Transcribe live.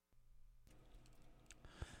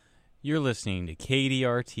You're listening to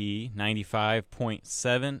KDRT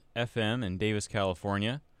 95.7 FM in Davis,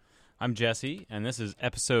 California. I'm Jesse, and this is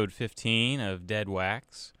episode 15 of Dead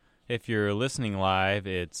Wax. If you're listening live,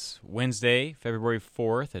 it's Wednesday, February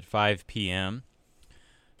 4th at 5 p.m.,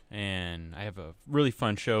 and I have a really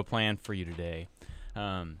fun show planned for you today.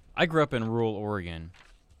 I grew up in rural Oregon,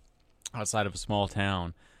 outside of a small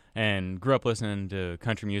town, and grew up listening to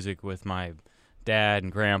country music with my dad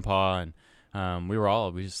and grandpa, and we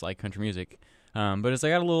just like country music. But as I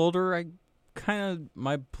got a little older,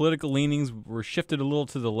 my political leanings were shifted a little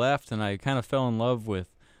to the left, and I kind of fell in love with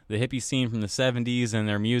the hippie scene from the 70s and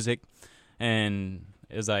their music. And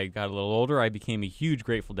as I got a little older, I became a huge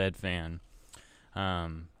Grateful Dead fan.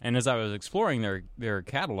 And as I was exploring their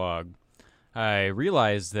catalog, I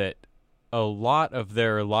realized that a lot of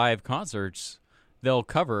their live concerts, they'll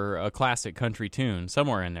cover a classic country tune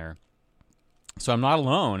somewhere in there. So I'm not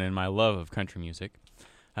alone in my love of country music.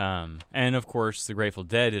 And, of course, the Grateful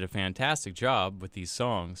Dead did a fantastic job with these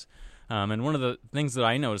songs. And one of the things that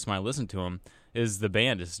I noticed when I listened to them is the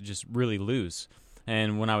band is just really loose.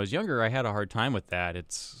 And when I was younger, I had a hard time with that.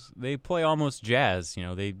 They play almost jazz. You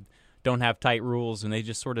know, they don't have tight rules, and they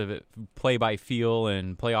just sort of play by feel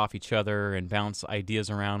and play off each other and bounce ideas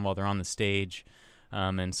around while they're on the stage.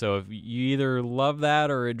 And so if you either love that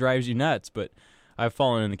or it drives you nuts, but I've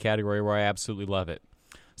fallen in the category where I absolutely love it.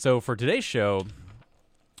 So for today's show,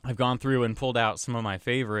 I've gone through and pulled out some of my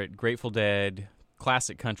favorite Grateful Dead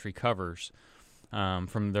classic country covers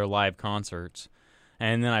from their live concerts.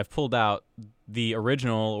 And then I've pulled out the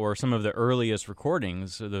original or some of the earliest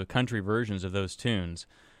recordings, the country versions of those tunes.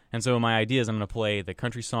 And so my idea is I'm going to play the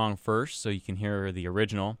country song first so you can hear the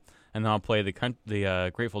original, and then I'll play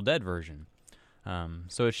the Grateful Dead version.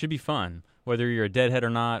 So it should be fun. Whether you're a Deadhead or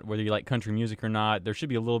not, whether you like country music or not, there should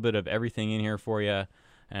be a little bit of everything in here for you,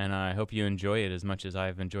 and I hope you enjoy it as much as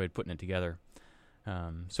I've enjoyed putting it together.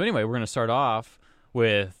 So anyway, we're going to start off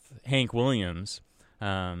with Hank Williams.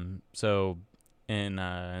 So in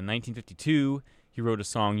 1952, he wrote a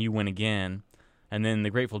song, You Win Again, and then the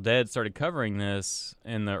Grateful Dead started covering this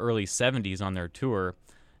in the early 70s on their tour,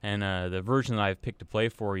 and the version that I've picked to play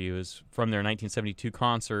for you is from their 1972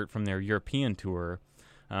 concert from their European tour,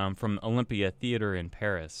 from Olympia Theater in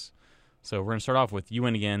Paris. So we're going to start off with You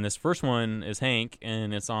Win Again. This first one is Hank,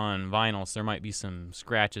 and it's on vinyl, so there might be some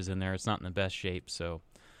scratches in there. It's not in the best shape. So,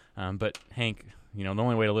 but Hank, the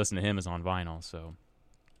only way to listen to him is on vinyl. So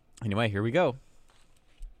anyway, here we go.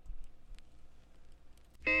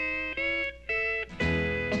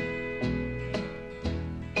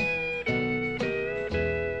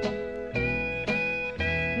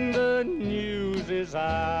 The news is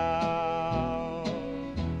out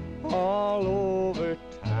all over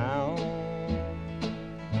town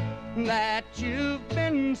that you've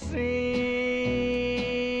been seen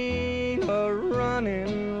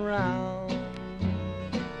running round.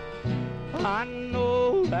 I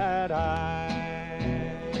know that I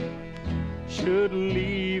should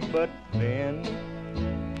leave, but then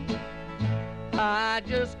I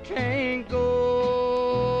just can't go.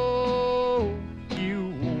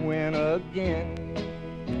 You win again.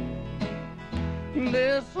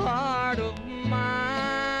 This heart of mine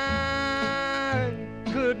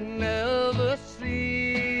could never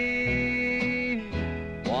see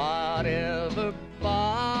what everybody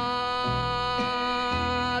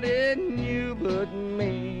knew but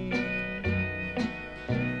me.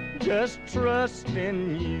 Just trust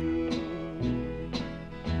in you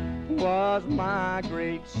was my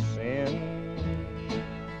great sin.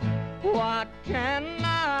 What can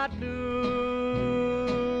I do?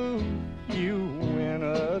 You win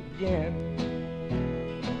again.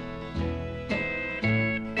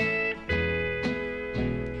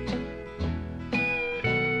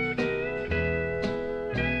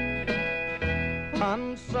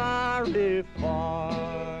 I'm sorry for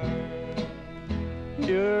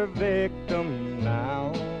your victim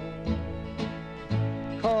now,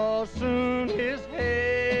 'cause soon his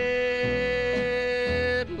head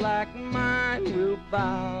like mine will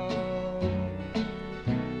bow.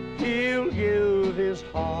 He'll give his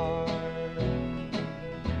heart,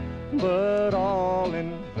 but all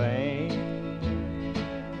in vain.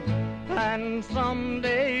 And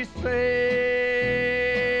someday say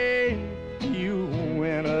you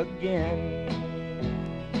win again.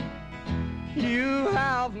 You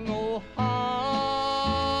have no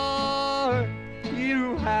heart,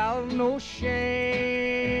 you have no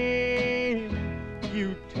shame.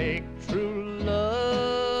 You take true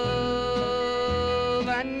love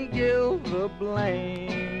and give the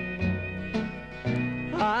blame.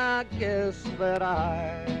 I guess that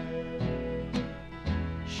I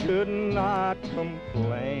should not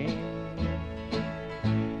complain.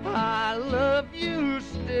 I love you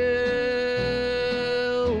still,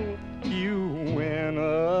 you win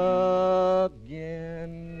again.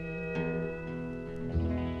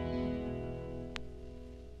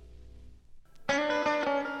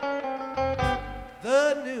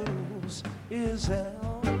 The news is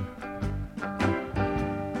out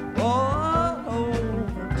all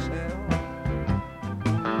over town,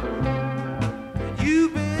 and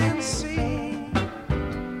you've been seen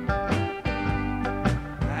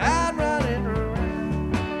out running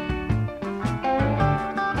around,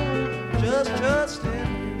 just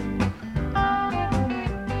trusting you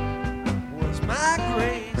was my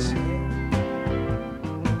great sin.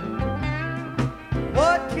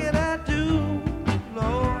 What can I do?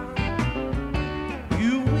 Lord,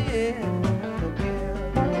 you win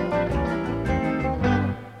again.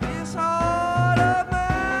 This heart of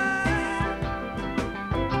mine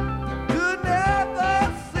could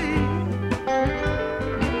never see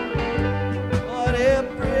what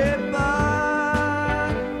everybody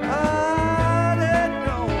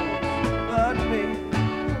knows but me.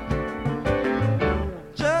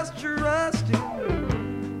 Just trusting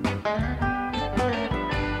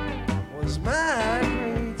was my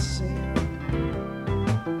great sin.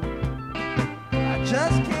 I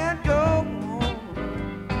just can't go on.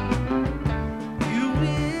 You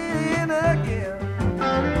win again.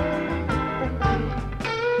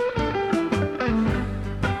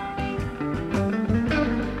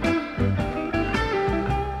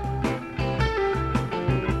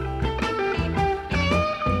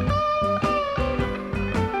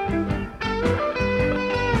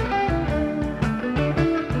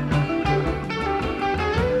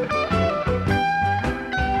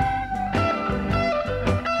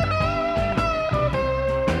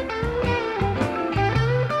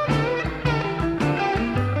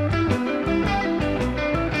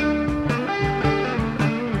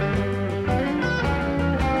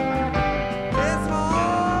 This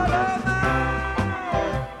heart of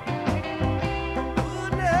mine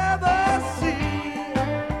would never see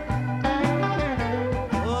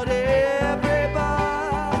what everybody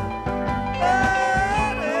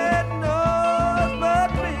knows but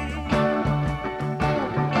me.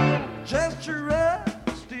 Just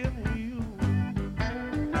trust in you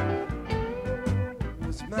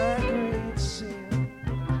was my great sin.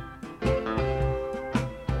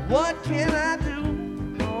 What can I do?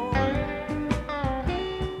 Lord?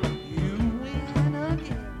 You win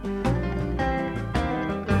again.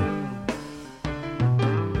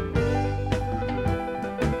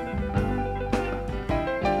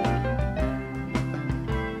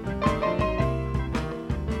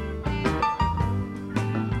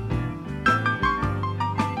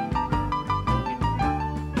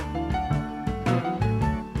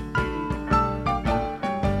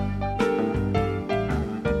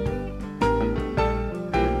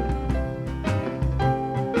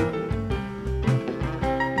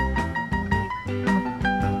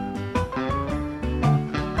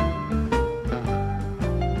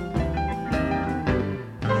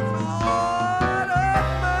 This heart of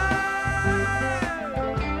mine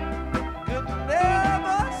could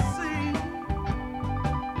never see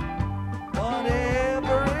what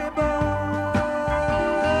everybody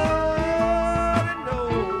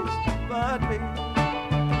knows but me.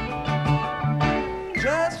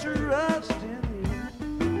 Just trust in you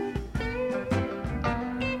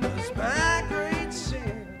was my great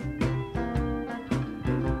sin.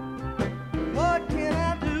 What can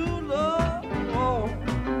I do, Lord?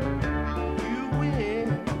 You win.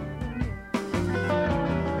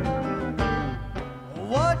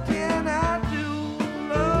 What can I do,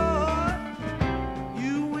 Lord?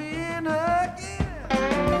 You win again.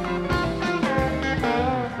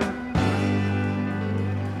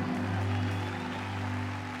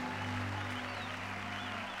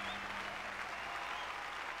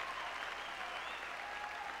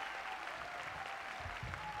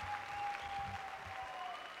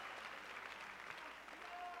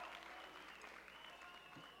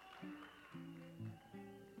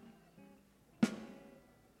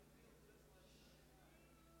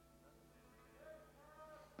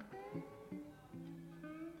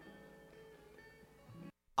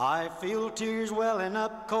 I feel tears welling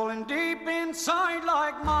up, calling deep inside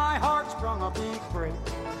like my heart sprung a big break.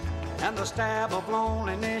 And the stab of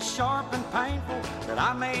loneliness sharp and painful that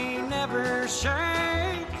I may never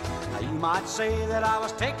shake. Now you might say that I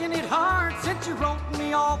was taking it hard since you wrote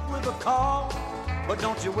me off with a call. But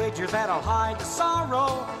don't you wager that I'll hide the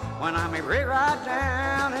sorrow when I'm rewrite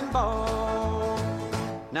down and bow.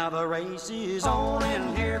 Now the race is on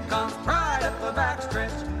and here comes pride up the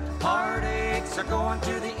backstretch. Heartaches are going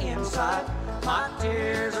to the inside. My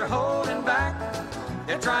tears are holding back.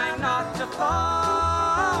 They're trying not to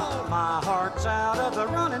fall. My heart's out of the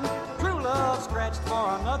running. True love scratched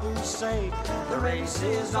for another's sake. The race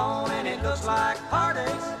is on and it looks like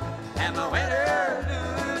heartaches, and the winner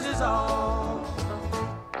loses all.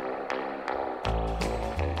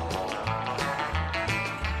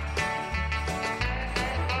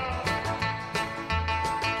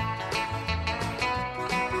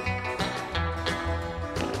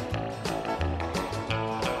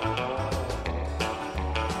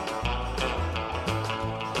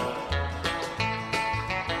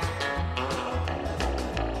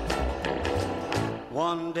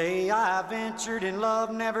 One day I ventured in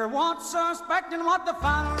love, never once suspecting what the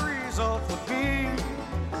final result would be.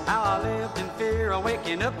 How I lived in fear of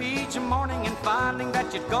waking up each morning and finding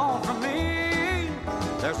that you'd gone from me.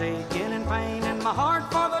 There's aching and pain in my heart,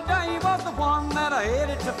 for the day was the one that I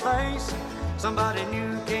headed to face. Somebody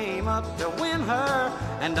new came up to win her,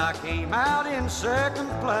 and I came out in second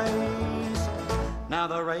place. Now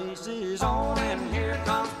the race is on and here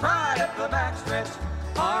comes pride up the backstretch.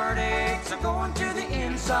 Heartaches are going to the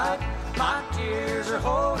inside. My tears are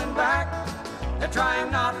holding back. They're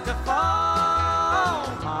trying not to fall.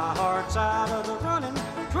 My heart's out of the running.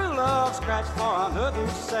 True love scratched for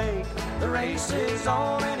another's sake. The race is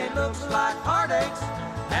on and it looks like heartaches,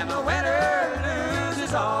 and the winner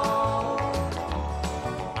loses all.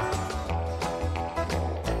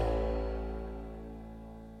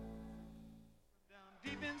 Down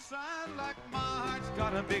deep inside, like my heart's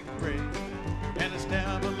got a big break. And a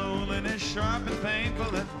stab of loneliness, sharp and painful,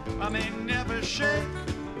 that I may never shake.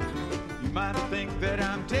 You might think that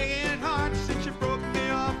I'm taking heart since you broke me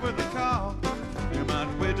off with a call. You might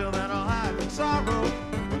wait till then I'll hide in sorrow,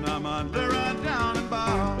 when I'm under run down and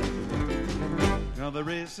ball. Now the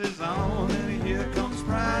race is on and here comes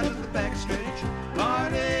pride at the backstretch.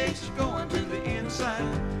 Heartaches going to the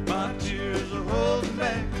inside. My tears are holding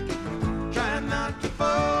back, trying not to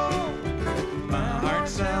fall. My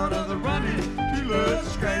heart's out of the running.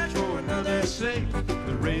 Let's scratch for another's sake.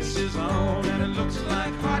 The race is on and it looks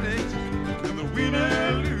like heartaches, and the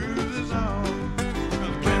winner loses all.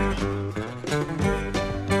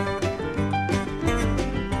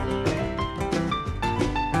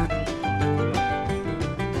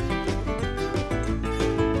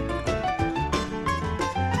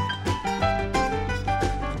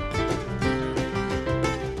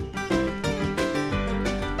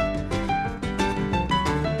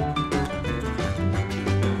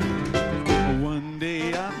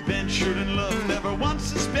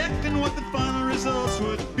 Suspecting what the final results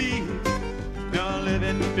would be. Now I live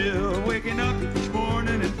in fear, waking up each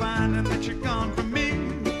morning and finding that you're gone from me.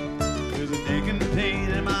 There's an aching pain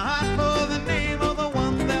in my heart for the name of the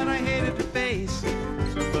one that I hated to face.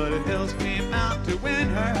 Somebody else came out to win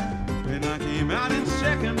her, and I came out in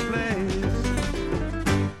second place.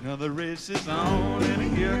 Now the race is on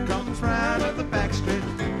and here comes pride of the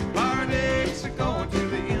backstretch. Heartaches are going to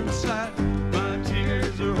the inside. My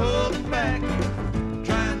tears are holding back,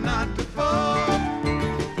 not to fall.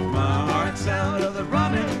 My heart's out of the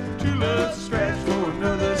running. Two loves scratch for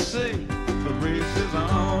another's sake. The race is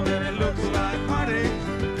on and it looks like heartaches,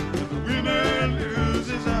 and the winner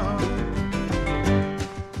loses all.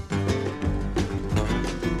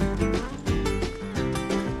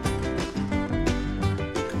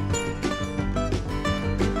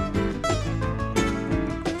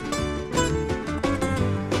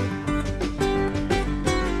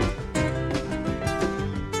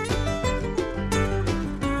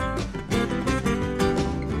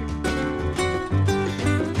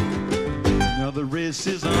 The race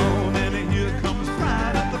is on and here comes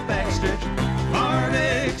pride at the backstretch.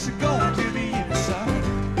 Heartaches are going to the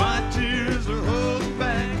inside. My tears are holding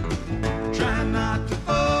back, trying not to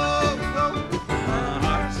fall. My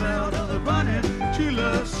heart's out of the running. True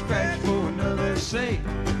love scratch for another's sake.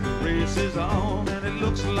 The race is on and it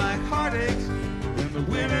looks like heartaches, and the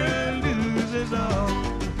winner loses all.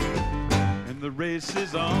 And the race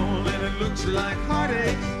is on and it looks like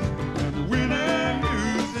heartaches, and the winner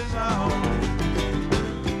loses all.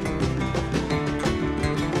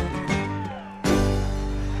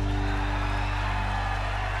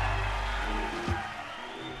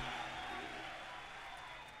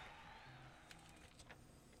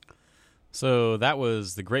 So that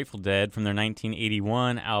was the Grateful Dead from their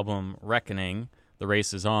 1981 album Reckoning, The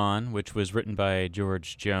Race Is On, which was written by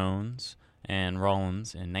George Jones and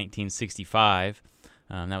Rollins in 1965.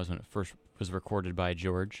 That was when it first was recorded by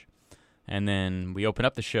George. And then we open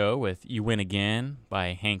up the show with You Win Again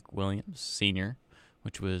by Hank Williams Sr.,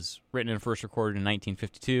 which was written and first recorded in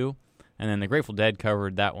 1952. And then the Grateful Dead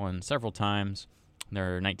covered that one several times,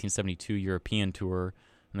 their 1972 European tour.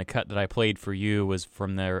 And the cut that I played for you was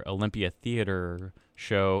from their Olympia Theater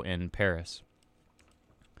show in Paris.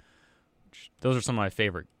 Those are some of my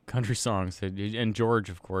favorite country songs. And George,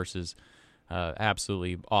 of course, is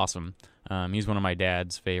absolutely awesome. He's one of my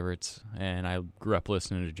dad's favorites, and I grew up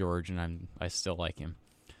listening to George, and I still like him.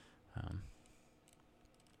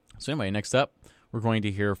 So anyway, next up, we're going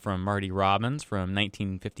to hear from Marty Robbins from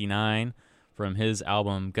 1959 from his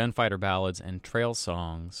album Gunfighter Ballads and Trail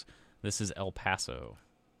Songs. This is El Paso.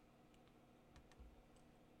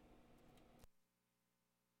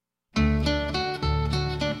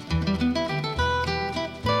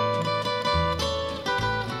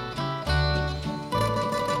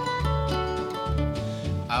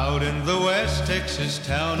 Out in the West Texas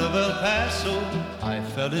town of El Paso, I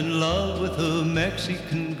fell in love with a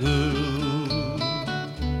Mexican girl.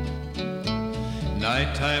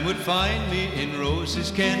 Nighttime would find me in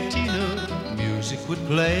Rose's Cantina. Music would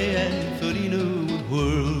play and Felina would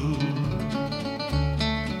whirl.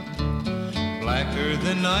 Blacker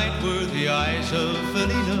than night were the eyes of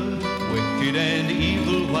Felina, wicked and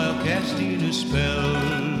evil while casting a spell.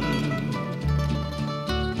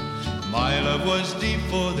 My love was deep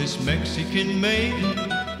for this Mexican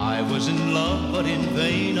maiden. I was in love, but in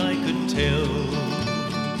vain I could tell.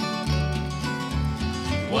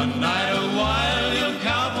 One night a wild young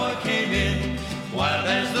cowboy came in, wild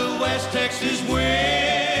as the West Texas wind.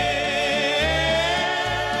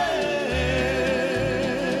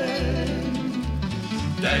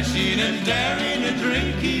 Dashing and daring, a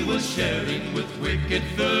drink he was sharing with wicked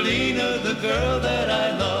Felina, the girl that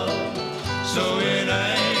I love. So in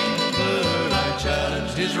anger I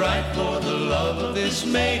challenged his right for the love of this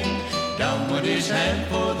maiden. Down went his hand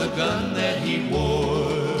for the gun that he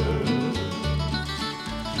wore.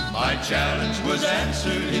 My challenge was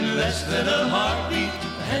answered in less than a heartbeat.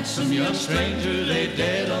 A handsome young stranger lay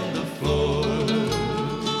dead on the floor.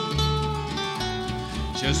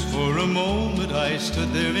 Just for a moment I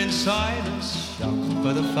stood there in silence, shocked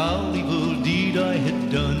by the foul evil deed I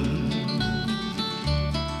had done.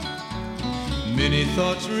 Many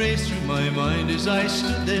thoughts raced through my mind as I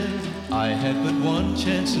stood there. I had but one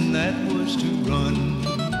chance, and that was to run.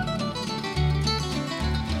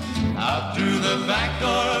 Out through the back door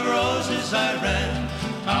of Roses I ran,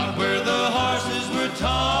 out where the horses were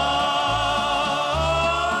tied.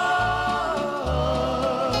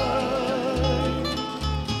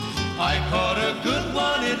 I caught a good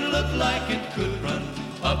one, it looked like it could run.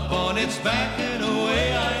 Up on its back and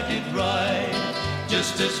away I did ride,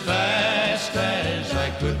 just as fast as I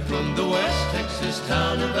could from the West Texas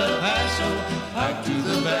town of El Paso out to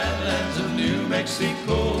the badlands of New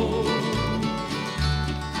Mexico.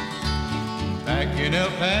 Back in El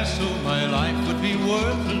Paso, my life would be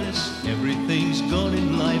worthless. Everything's gone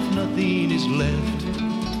in life, nothing is left.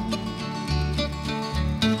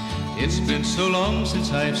 It's been so long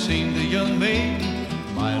since I've seen the young maiden.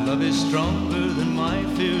 My love is stronger than my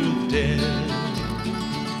fear of death.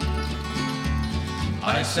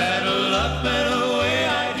 I saddled up and away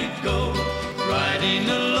I did go, riding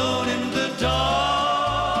alone in the dark.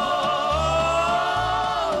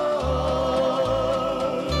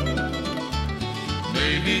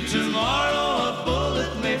 Maybe tomorrow a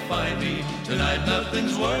bullet may find me. Tonight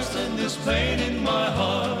nothing's worse than this pain in my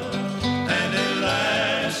heart. And at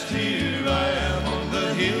last here I am on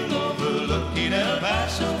the hill overlooking El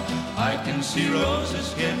Paso. I can see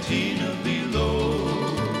Rose's Cantina below.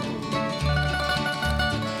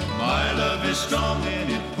 My love is strong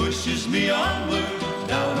and it pushes me onward.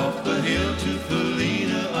 Down off the hill to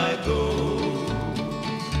Felina I go.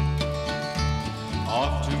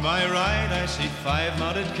 Off to my right I see 5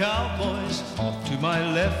 mounted cowboys. Off to my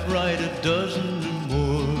left, right, a dozen or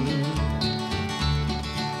more.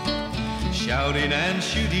 Shouting and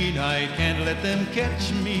shooting, I can't let them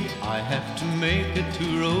catch me. I have to make it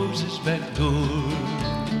to Rose's back door.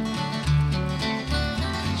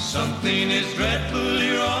 Something is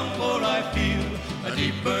dreadfully wrong, for I feel a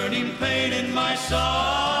deep burning pain in my soul.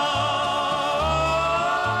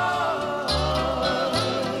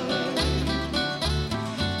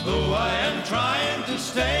 Though I am trying to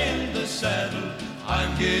stay in the saddle,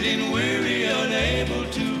 I'm getting weary, unable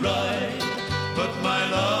to ride. But my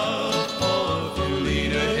love for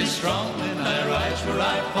Felina is strong, and I rise where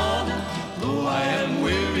I've fallen. Though I am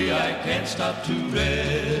weary, I can't stop to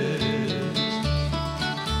rest.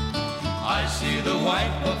 I see the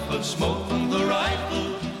white puff of smoke from the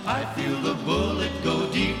rifle. I feel the bullet go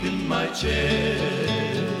deep in my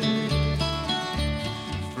chest.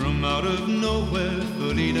 From out Out of nowhere,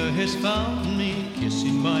 Felina has found me,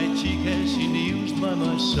 kissing my cheek as she kneels by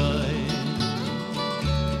my side.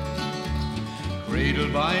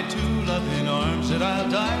 Cradled by two loving arms that I'll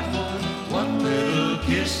die for, one little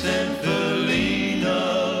kiss and Felina,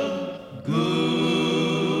 goodbye.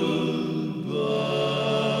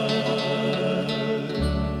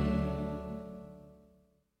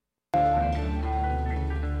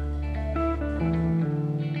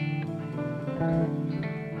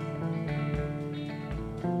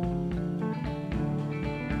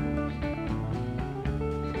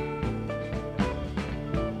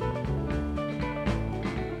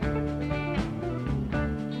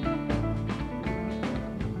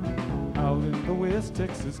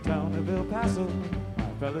 Texas town of El Paso, I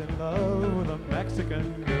fell in love with a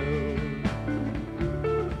Mexican girl.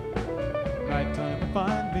 Nighttime would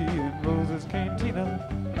find me in Rosa's cantina,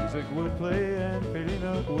 music would play and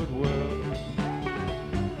Felina would whirl.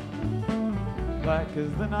 Black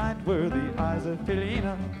as the night were the eyes of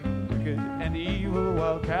Felina, wicked and evil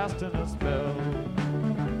while casting a spell.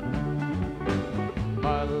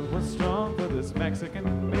 My love was strong for this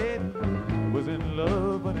Mexican maiden, was in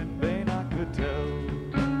love but in vain I could tell.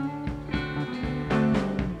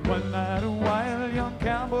 One night a wild young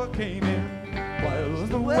cowboy came in, wild as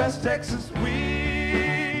the West Texas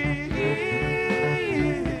wind.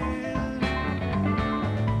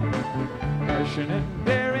 Passion and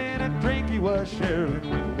daring a drink he was sharing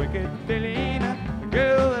with wicked Felina, the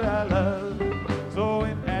girl that I love. So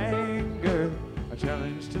in anger I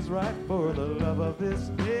challenged his right for the love of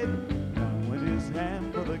this kid. Down went his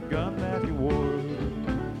hand for the gun that he wore.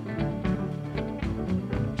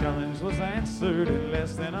 Challenge was answered in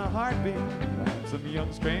less than a heartbeat. The handsome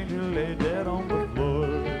young stranger lay dead on the floor.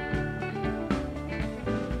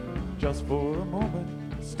 Just for a moment,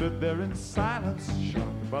 stood there in silence,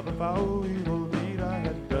 shocked by the foul evil deed I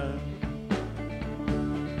had done.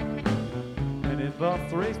 Many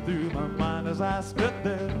thoughts raced through my mind as I stood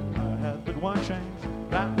there. I had but one chance,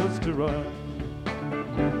 that was to run.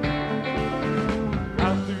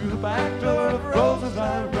 Out through the back door of Rosa's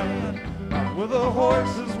I ran, where the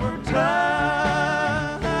horses were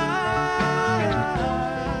tied.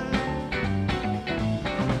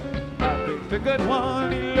 I picked a good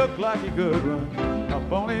one, he looked like he could run.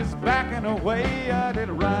 Up on his back and away I did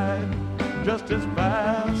ride, just as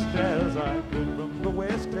fast as I could from the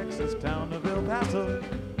West Texas town of El Paso,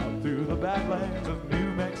 out through the backlands of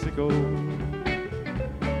New Mexico.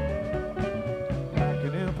 Back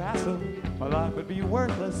in El Paso, my life would be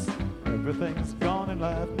worthless. Everything's gone in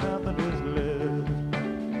life, nothing is left.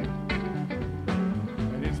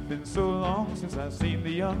 And it's been so long since I've seen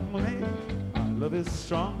the young lady. My love is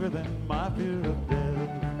stronger than my fear of death.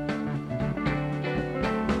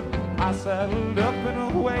 I saddled up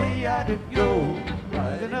and away I did go,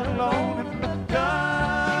 riding alone in the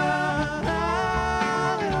dark.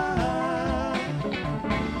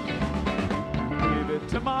 Maybe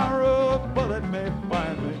tomorrow a bullet may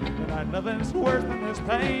find me, and nothing's worse than this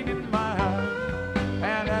pain in my heart.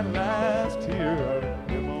 And at last here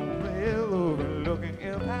I am on the hill overlooking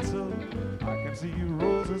El Paso. I can see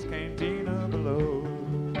Rosa's cantina below.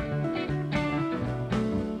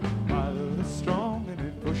 My love is strong and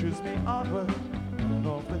it pushes me onward, and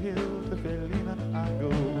off the hill to Felina I go.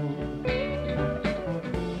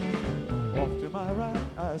 Off to my right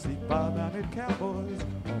I see 5 mounted cowboys,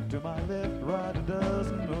 off to my left ride a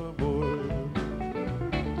dozen or more.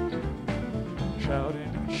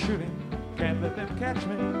 Shouting and shooting, can't let them catch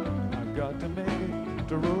me. I've got to make it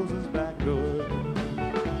to Rosa's back door.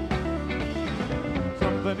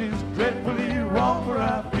 Something is dreadfully wrong, for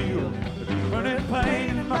I feel the burning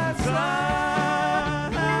pain in my side.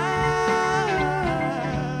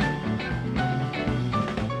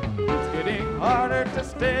 It's getting harder to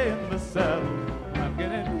stay in the saddle. I'm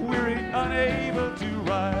getting weary, unable to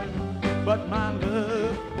ride. But my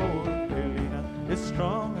love for Felina is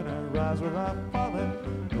strong, and I rise where I've fallen.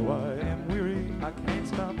 Though I am weary, I can't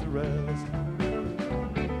stop to rest.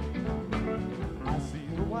 I see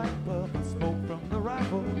the white puff of smoke from the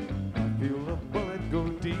rifle. I feel a bullet go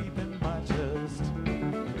deep in my chest.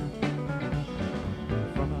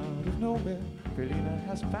 From out of nowhere, Felina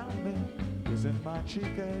has found me, kissing my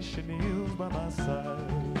cheek as she kneels by my side.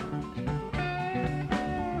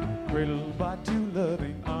 Cradled by 2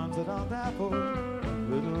 loving arms that I'll die for, a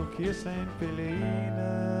little kiss and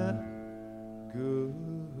Felina, goodbye.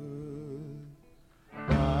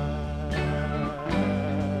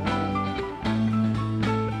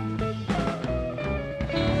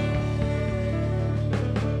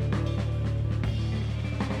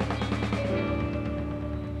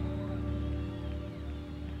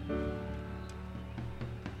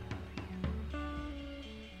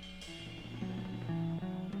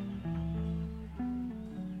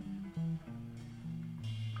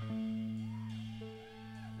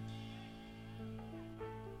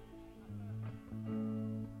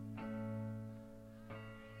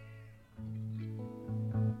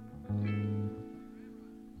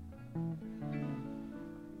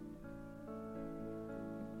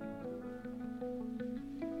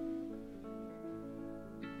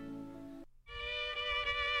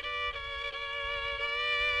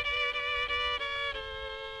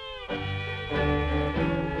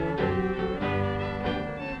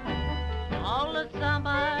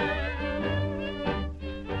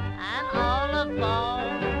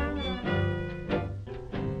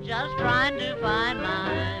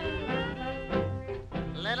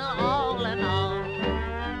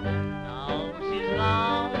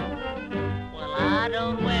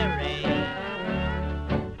 don't worry.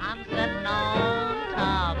 I'm sitting on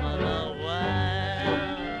top of the world.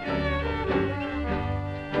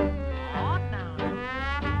 Oh, now,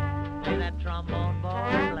 play that trombone,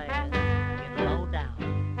 boy, play it. Get low down.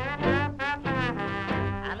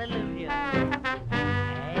 Hallelujah.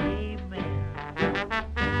 Amen.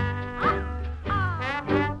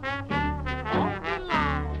 All day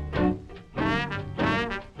long.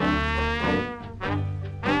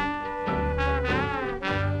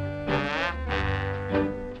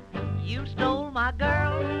 You stole my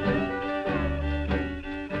girl.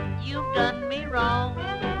 You've done me wrong.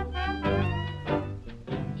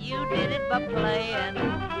 You did it by playing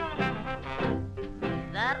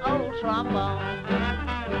that old trombone.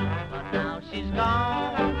 But now she's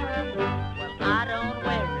gone. Well, I don't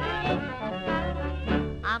worry.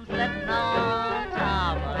 I'm sitting on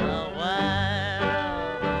top of the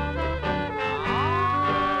world.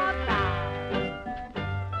 Oh, now.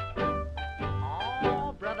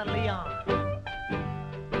 Oh, Brother Leon.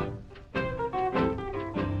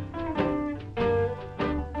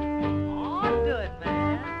 Oh, do it,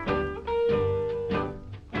 man.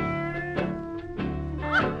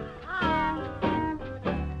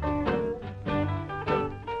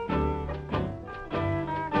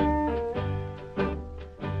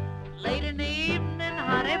 Late in the evening,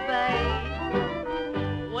 honey,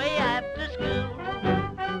 babe, way after school.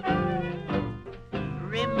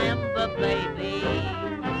 Remember, baby,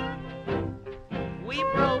 we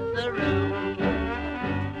broke the rule.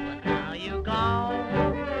 But now you're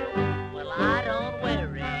gone. Well, I don't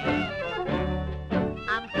worry.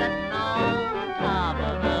 I'm sitting on top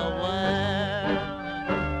of the world.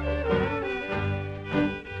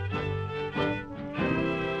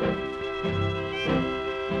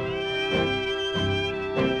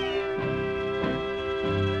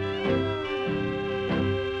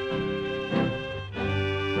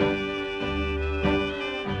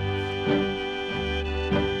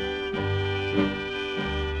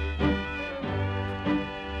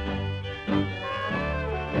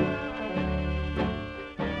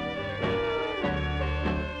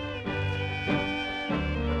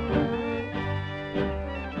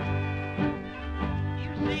 You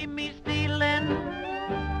see me stealing,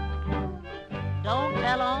 don't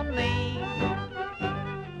tell on me.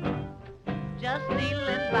 Just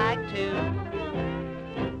stealing back to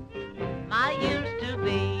my used to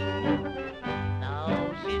be.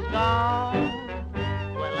 No, she's gone.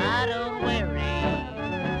 Well, I don't worry.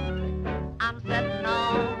 I'm sitting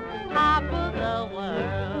on top of the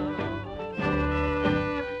world.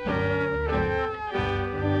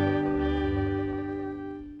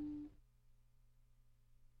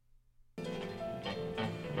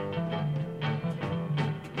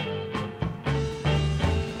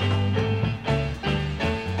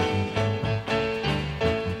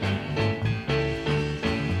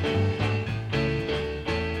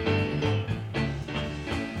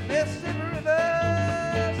 Mississippi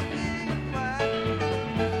River's big and wide.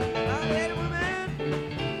 I had a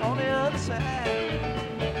woman on the other side.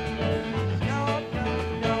 Gone,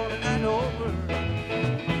 gone, gone, and I know her.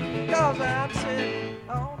 'Cause I'm sitting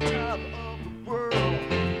on top of the world.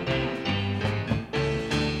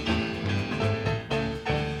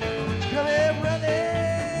 Come here,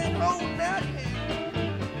 running, holding out here.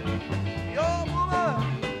 Your woman,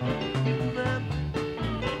 remember.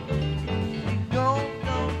 Gone,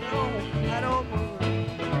 gone, gone, I don't worry.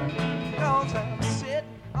 'Cause I'm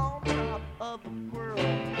sitting on top of the world.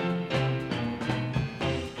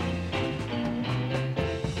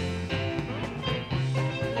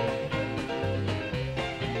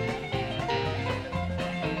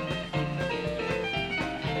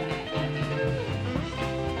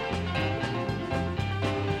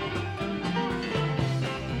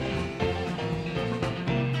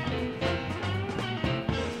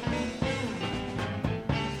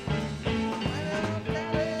 Well,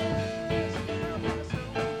 Dallas, down my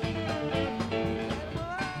soul.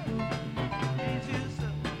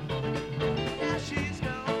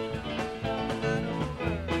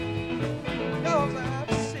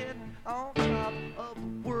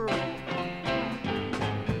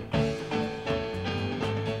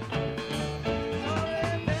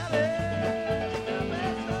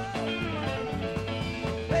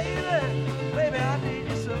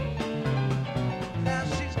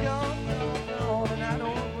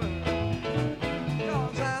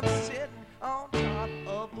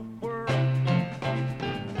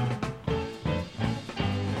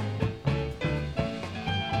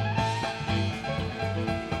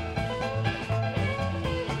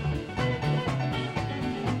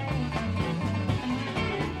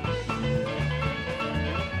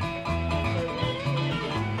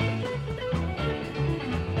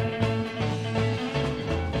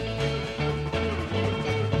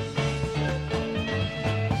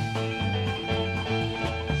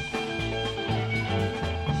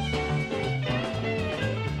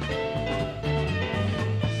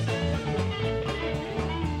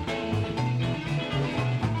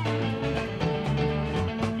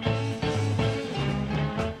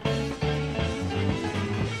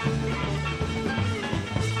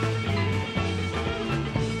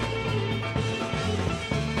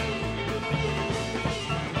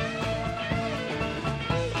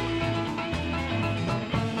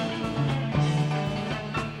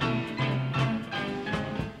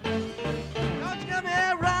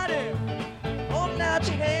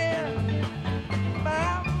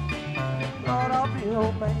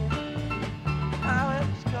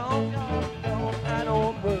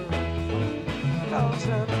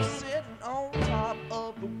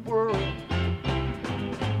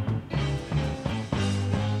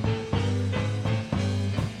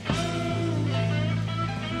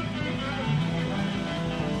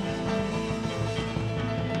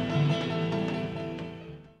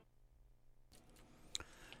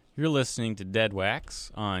 You're listening to Dead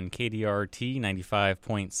Wax on KDRT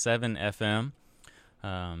 95.7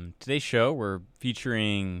 FM. Today's show, we're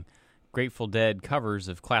featuring Grateful Dead covers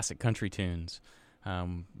of classic country tunes.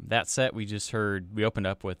 That set we opened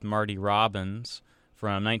up with Marty Robbins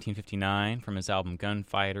from 1959 from his album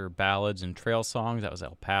Gunfighter, Ballads, and Trail Songs. That was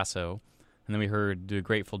El Paso. And then we heard the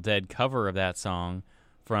Grateful Dead cover of that song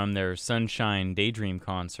from their Sunshine Daydream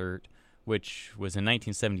concert, which was in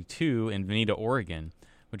 1972 in Veneta, Oregon,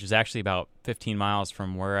 which is actually about 15 miles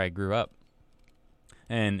from where I grew up.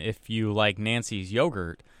 And if you like Nancy's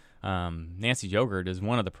Yogurt is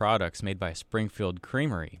one of the products made by Springfield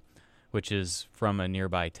Creamery, which is from a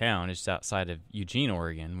nearby town just outside of Eugene,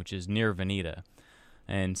 Oregon, which is near Veneta.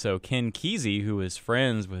 And so Ken Kesey, who was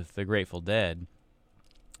friends with the Grateful Dead,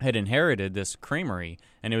 had inherited this creamery,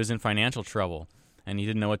 and it was in financial trouble, and he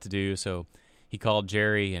didn't know what to do, so he called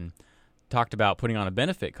Jerry and talked about putting on a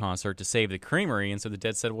benefit concert to save the creamery. And so the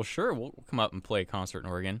Dead said, well, sure, we'll come up and play a concert in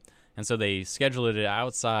Oregon. And so they scheduled it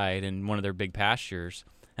outside in one of their big pastures,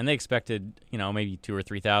 and they expected, maybe 2,000 or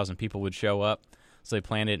 3,000 people would show up. So they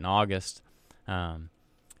planned it in August,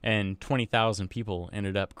 and 20,000 people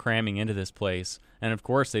ended up cramming into this place. And of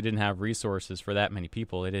course, they didn't have resources for that many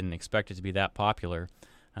people. They didn't expect it to be that popular.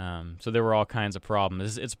 So there were all kinds of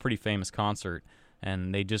problems. It's a pretty famous concert,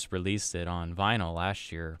 and they just released it on vinyl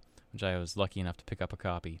last year, which I was lucky enough to pick up a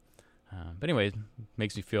copy. But anyway, it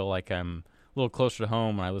makes me feel like I'm a little closer to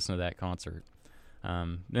home when I listen to that concert.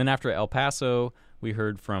 Then after El Paso, we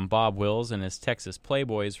heard from Bob Wills and his Texas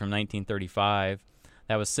Playboys from 1935.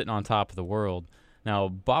 That was Sitting on Top of the World. Now,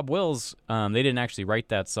 Bob Wills, they didn't actually write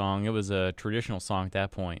that song. It was a traditional song at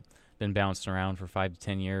that point. Been bouncing around for 5 to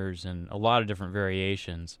 10 years and a lot of different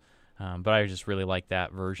variations. But I just really like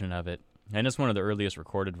that version of it. And it's one of the earliest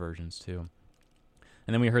recorded versions, too.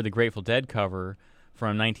 And then we heard the Grateful Dead cover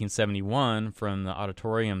from 1971 from the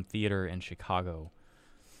Auditorium Theater in Chicago.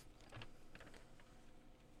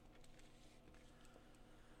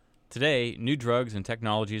 Today, new drugs and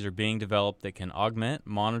technologies are being developed that can augment,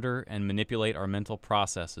 monitor, and manipulate our mental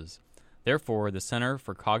processes. Therefore, the Center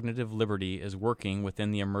for Cognitive Liberty is working within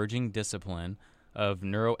the emerging discipline of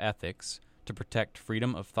neuroethics to protect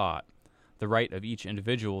freedom of thought, the right of each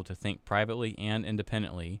individual to think privately and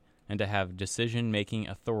independently, and to have decision-making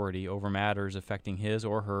authority over matters affecting his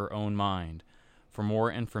or her own mind. For more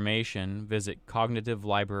information, visit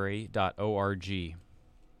cognitivelibrary.org.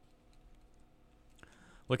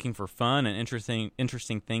 Looking for fun and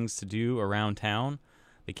interesting things to do around town?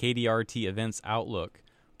 The KDRT Events Outlook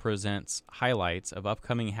presents highlights of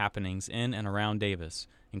upcoming happenings in and around Davis,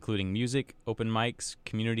 including music, open mics,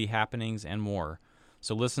 community happenings, and more.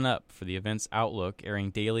 So listen up for the Events Outlook, airing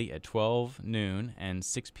daily at 12 noon and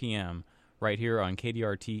 6 p.m. right here on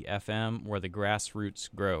KDRT FM, where the grassroots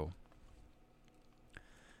grow.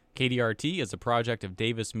 KDRT is a project of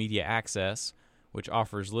Davis Media Access, which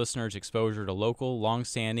offers listeners exposure to local,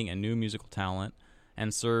 long-standing, and new musical talent,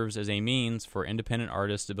 and serves as a means for independent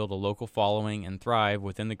artists to build a local following and thrive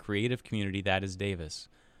within the creative community that is Davis.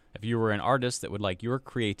 If you are an artist that would like your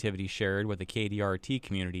creativity shared with the KDRT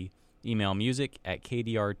community, email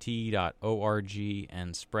music@kdrt.org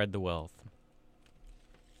and spread the wealth.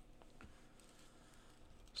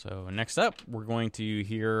 So next up, we're going to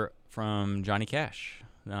hear from Johnny Cash.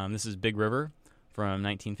 This is Big River from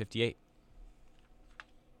 1958.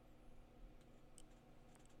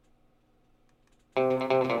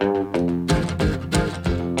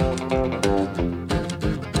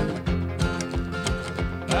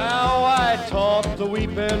 Now I taught the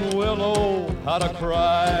weeping willow how to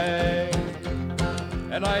cry,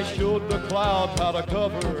 and I showed the clouds how to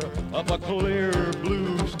cover up a clear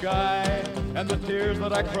blue sky. And the tears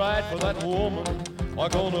that I cried for that woman are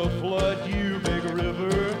gonna flood you, Big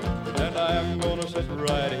River, and I'm gonna sit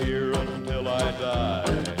right here until I die.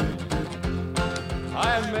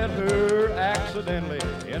 I met her accidentally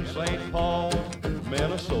in St. Paul,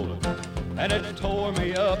 Minnesota, and it tore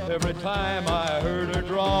me up every time I heard her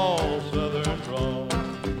drawl, southern drawl.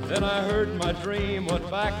 Then I heard my dream went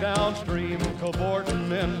back downstream,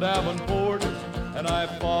 cavorting in Davenport, and I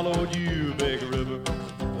followed you, Big River,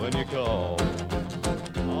 when you called.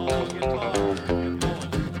 Oh, guitar, get going.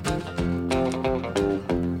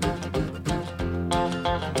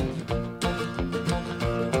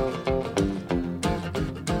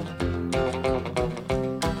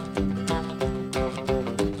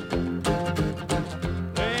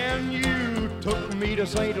 To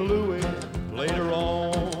St. Louis, later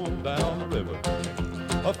on down the river.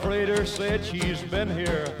 A freighter said she's been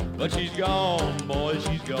here, but she's gone, boy,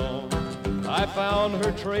 she's gone. I found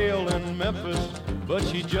her trail in Memphis, but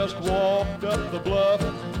she just walked up the bluff.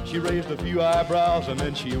 She raised a few eyebrows and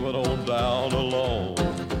then she went on down alone.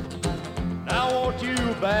 Now won't you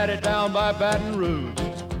bat it down by Baton Rouge,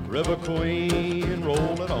 River Queen,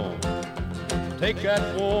 roll it on. Take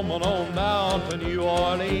that woman on down to New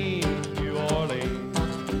Orleans, New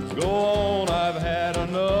Orleans. Go on, I've had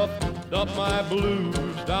enough. Dump my blues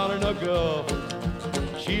down in the Gulf.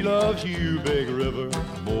 She loves you, Big River,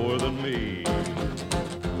 more than me.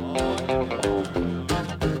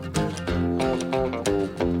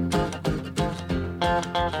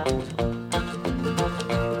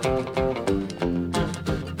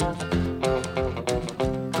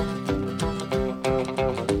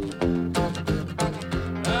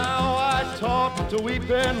 To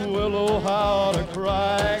Weeping Willow how to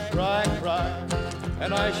cry, cry, cry.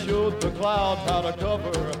 And I showed the clouds how to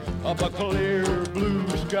cover up a clear blue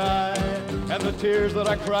sky. And the tears that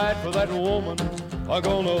I cried for that woman are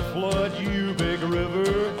gonna flood you, Big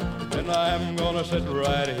River. And I'm gonna sit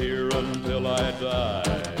right here until I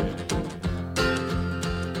die.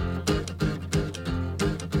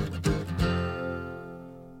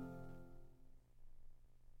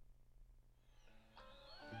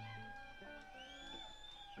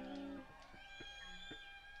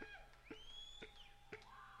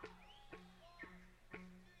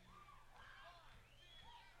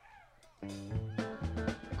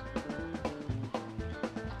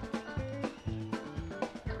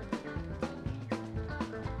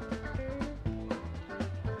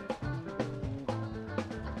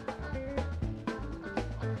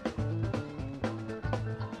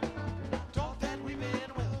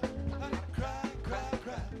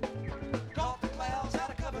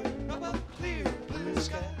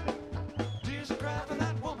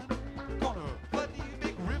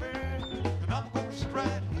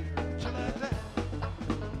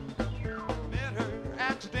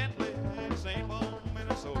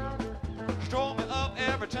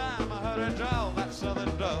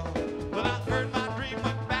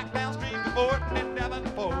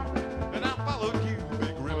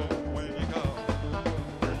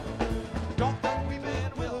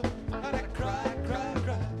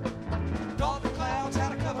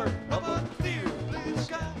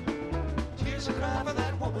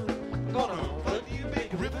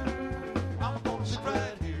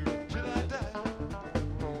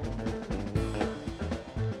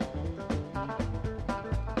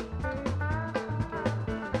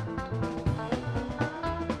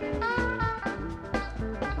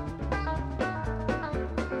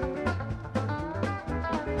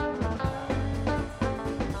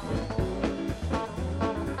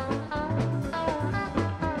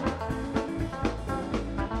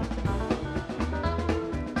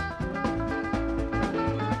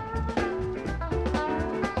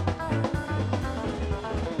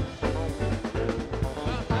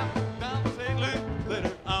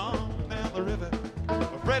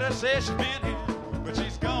 Says she's been here, but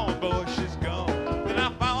she's gone, boy, she's gone. Then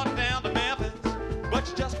I followed down to Memphis, but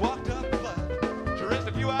she just walked up the bluff. She raised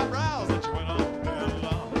a few eyebrows and she went on down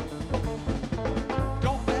along.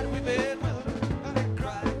 Don't let me bed with her, let her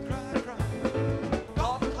cry, cry, cry.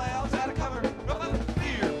 All the clouds out of cover, up a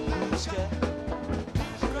clear blue sky.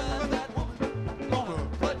 Tears cry for that woman, gonna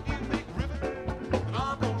flood you, Big River, and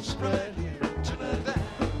I'm gonna sit right here till I die.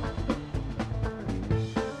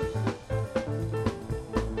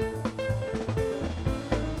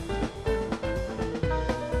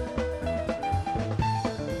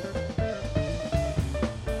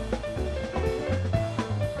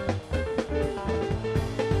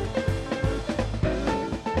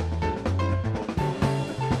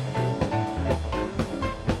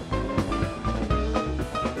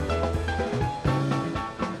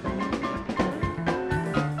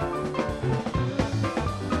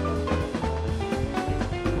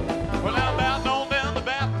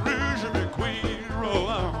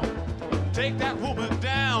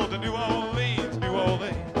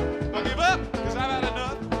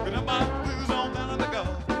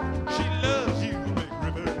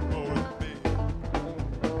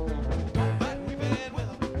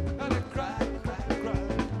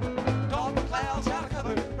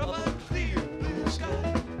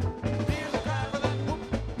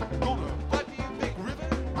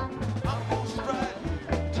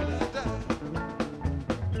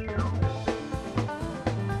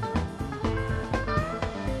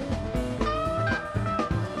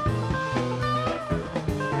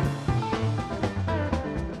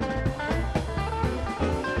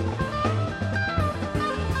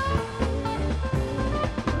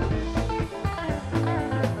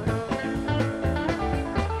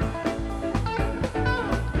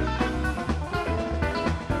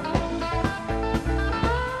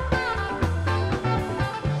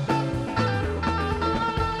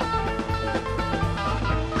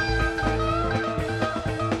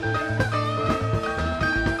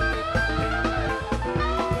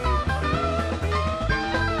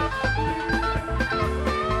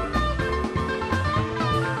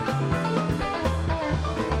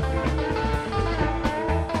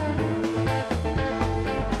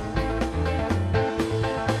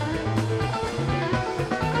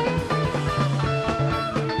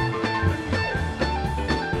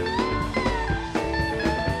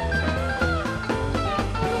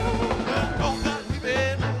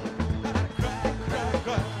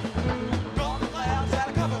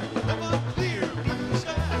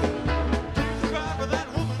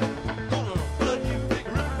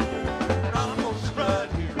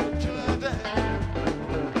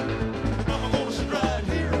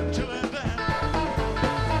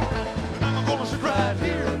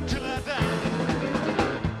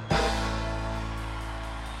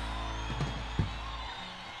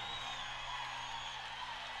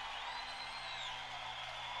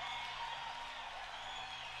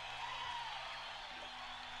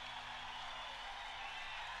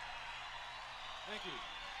 Thank you.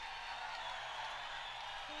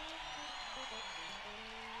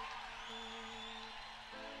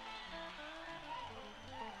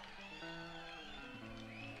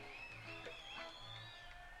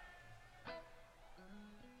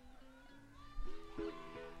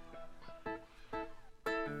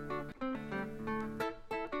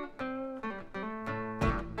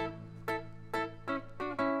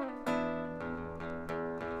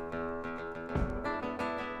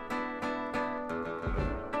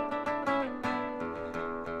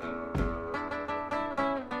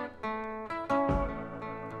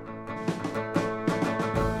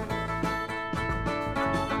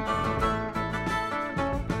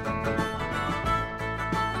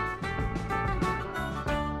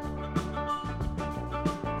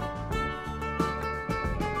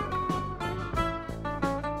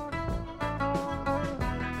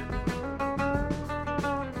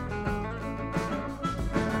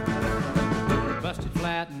 Busted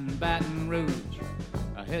flat in Baton Rouge,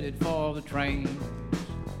 I headed for the train,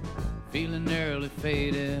 feeling nearly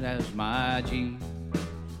faded as my jeans.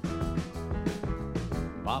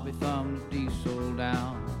 Bobby thumbed the diesel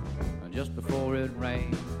down just before it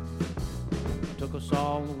rained, took us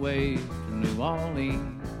all the way to New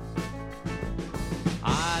Orleans.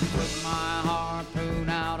 I took my harpoon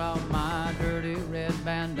out of my dirty red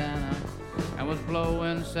bandana and was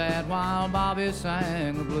blowing sad while Bobby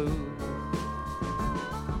sang the blues.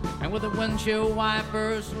 And with the windshield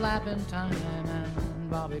wipers slapping time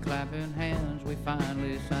and Bobby clapping hands, we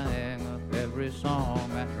finally sang up every song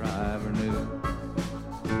that driver knew.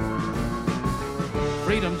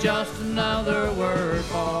 Freedom's just another word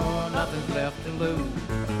for nothing's left to lose.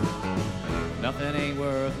 Nothing ain't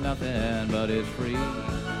worth nothing, but it's free.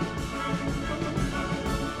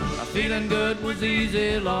 Feeling good was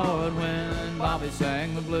easy, Lord, when Bobby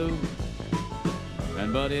sang the blues.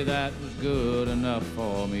 And buddy, that was good enough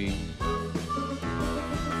for me.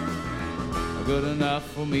 Good enough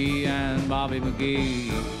for me and Bobby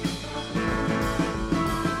McGee.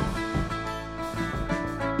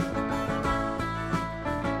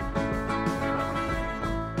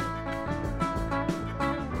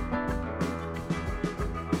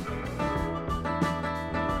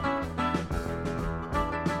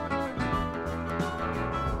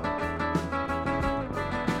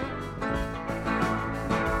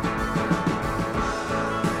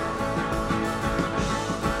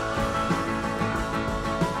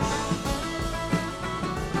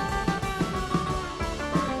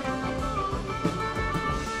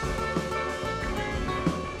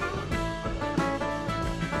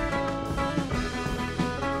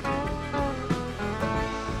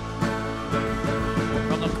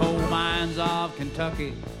 Of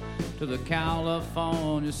Kentucky to the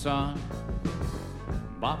California sun,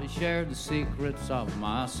 Bobby shared the secrets of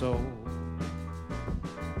my soul,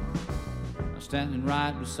 standing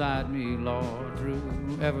right beside me, Lord, through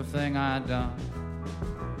everything I'd done.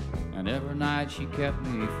 And every night she kept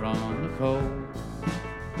me from the cold.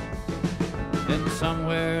 Then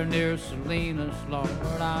somewhere near Salinas, Lord,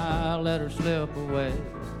 I let her slip away,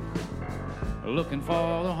 looking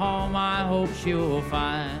for the home I hope she'll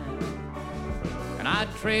find. And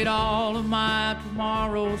I'd trade all of my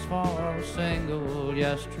tomorrows for a single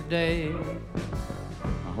yesterday,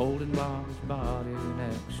 holding Bob's body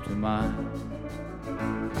next to mine.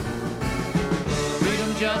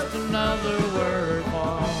 Freedom's just another word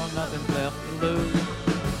for nothing's left to lose.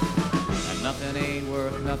 And nothing ain't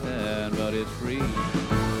worth nothing, but it's free.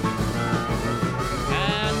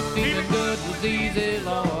 And feeling good was easy,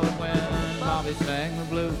 Lord, when Bobby sang the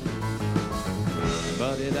blues.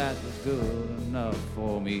 Buddy, that was good enough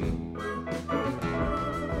for me.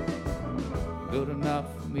 Good enough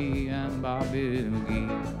for me and Bobby McGee.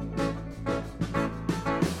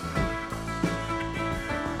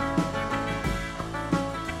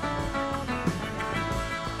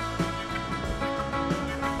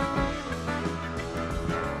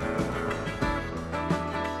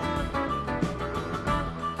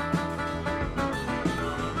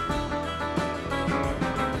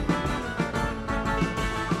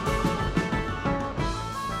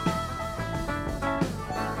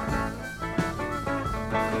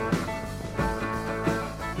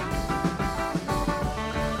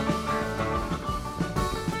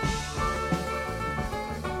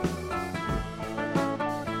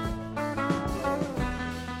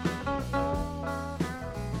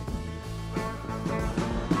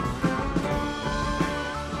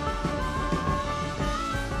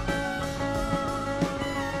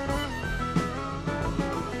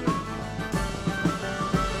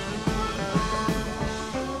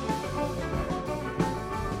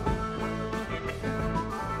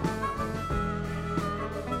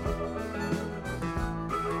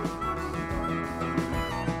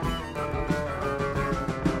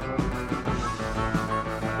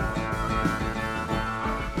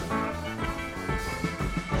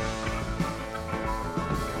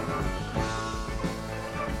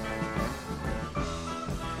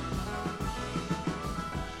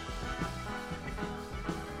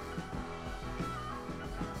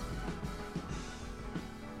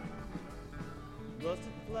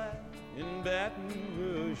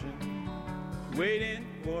 waiting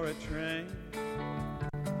for a train,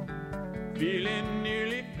 feeling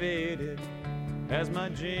nearly faded as my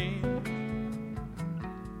jeans.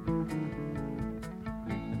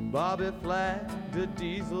 And Bobby flagged a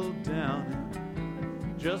diesel down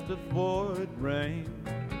just before it rained.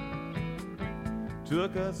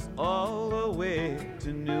 Took us all the way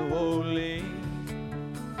to New Orleans.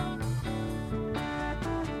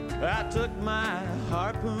 I took my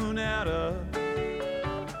harpoon out of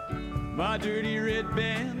my dirty red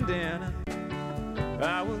bandana.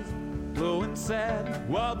 I was blowing sad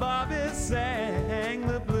while Bobby sang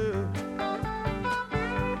the blues.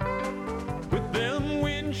 With them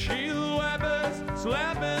windshield wipers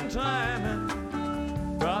slapping time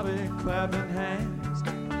and Bobby clapping hands,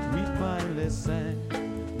 we finally sang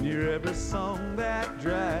near every song that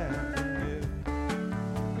drive knew.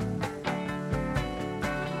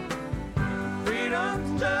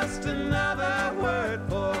 Freedom's just another word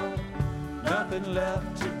for nothing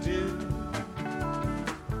left to do.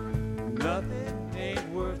 Nothing ain't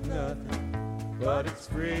worth nothing, but it's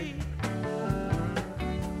free.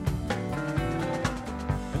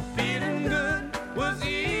 And feeling good was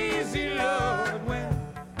easy, Lord, when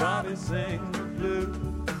Bobby sang the blues.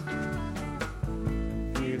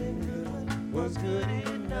 Feeling good was good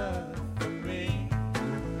enough for me.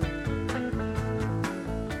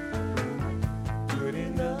 Good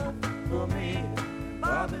enough for me,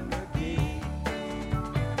 Bobby McGee.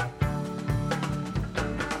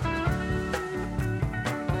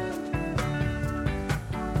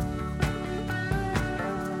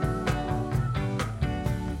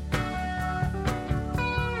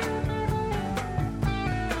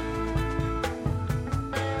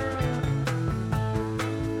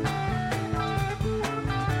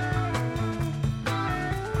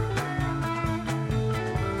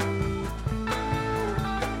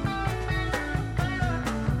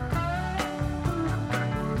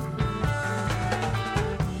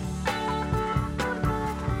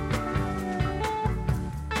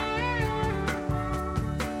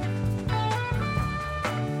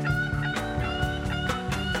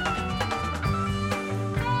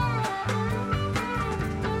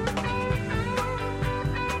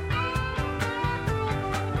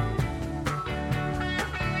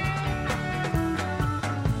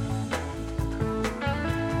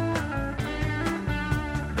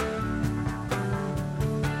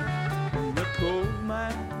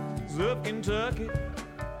 Of Kentucky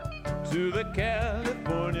to the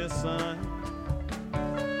California sun,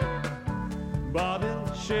 Bobby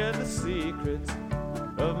shared the secrets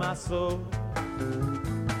of my soul,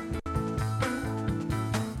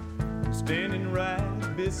 standing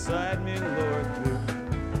right beside me, Lord, through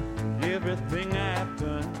everything I've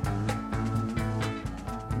done.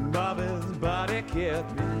 Bobby's body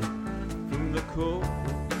kept me from the cold.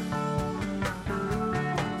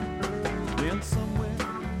 Then somewhere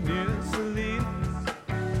near Salinas,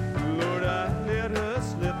 Lord, I let her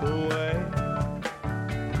slip away,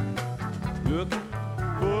 looking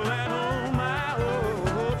for that home I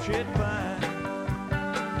hope she'd find.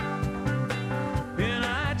 And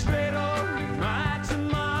I trade all my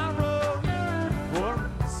tomorrow for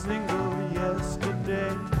a single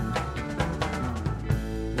yesterday,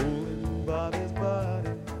 holding Bobby's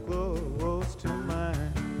body close to mine.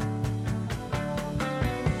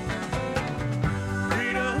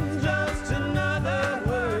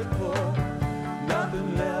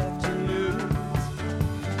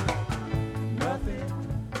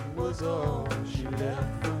 All she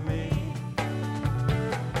left for me.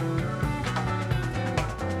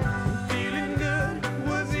 Feeling good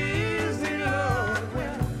was easy, Lord,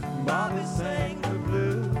 when Bobby sang the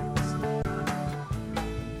blues.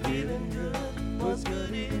 Feeling good was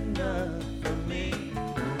good enough for me.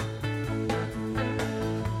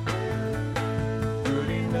 Good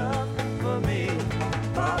enough for me,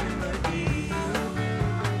 Bobby McGee.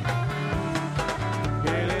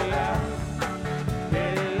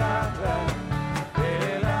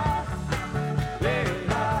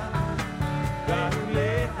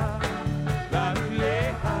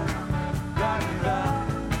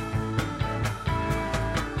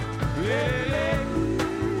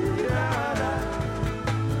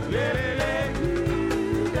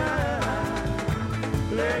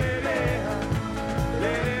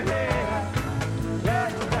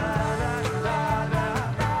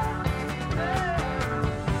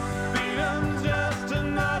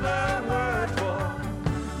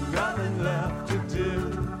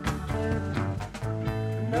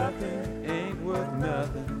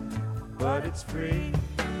 But it's free.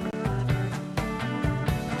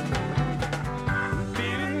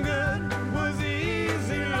 Feeling good was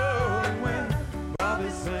easy, Lord, when Bobby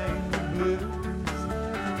sang the blues.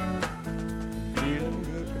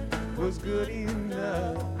 was good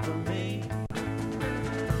enough for me.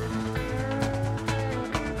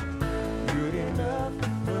 Good enough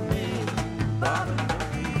for me. Bobby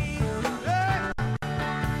McGee. Hey!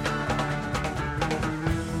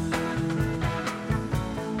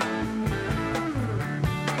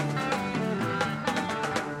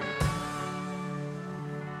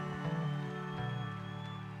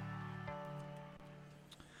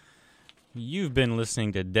 You've been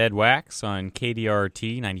listening to Dead Wax on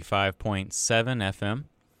KDRT 95.7 FM.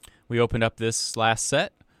 We opened up this last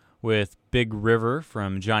set with Big River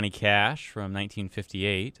from Johnny Cash from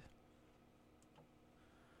 1958.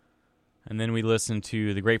 And then we listened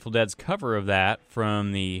to the Grateful Dead's cover of that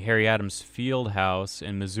from the Harry Adams Field House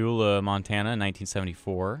in Missoula, Montana in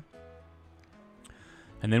 1974.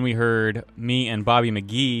 And then we heard Me and Bobby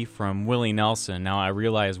McGee from Willie Nelson. Now I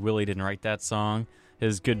realize Willie didn't write that song.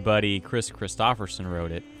 His good buddy Chris Christopherson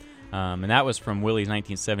wrote it. And that was from Willie's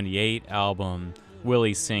 1978 album,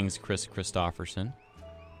 Willie Sings Chris Christopherson.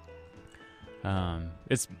 I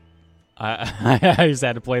just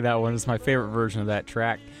had to play that one. It's my favorite version of that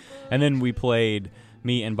track. And then we played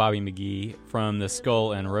Me and Bobby McGee from the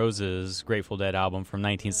Skull and Roses Grateful Dead album from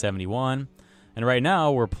 1971. And right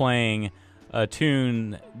now we're playing a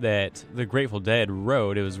tune that the Grateful Dead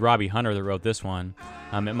wrote. It was Robbie Hunter that wrote this one.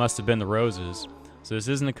 It must have been the Roses. So this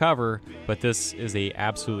isn't a cover, but this is a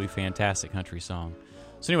absolutely fantastic country song.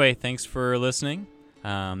 So anyway, thanks for listening.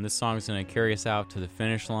 This song is going to carry us out to the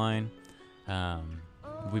finish line. We'll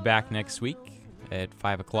be back next week at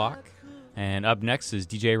 5 o'clock. And up next is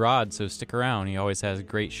DJ Rod, so stick around. He always has a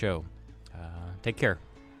great show. Take care.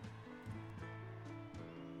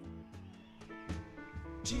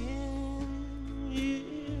 10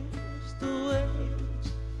 years the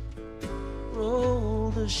waves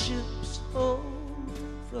roll the ships home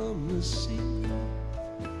from the sea,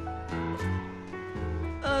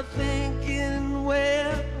 a thinking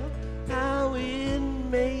where how it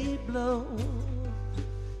may blow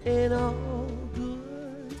in all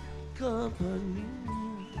good company.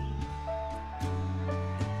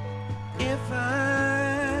 If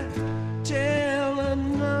I tell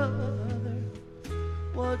another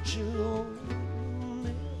what your own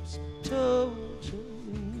lips told to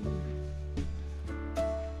me,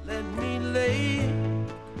 let me lay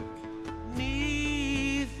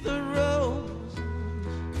neath the roses,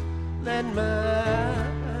 let my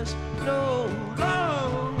eyes no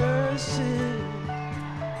longer see.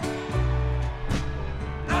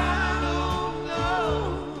 I don't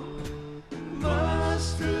know,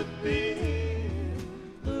 must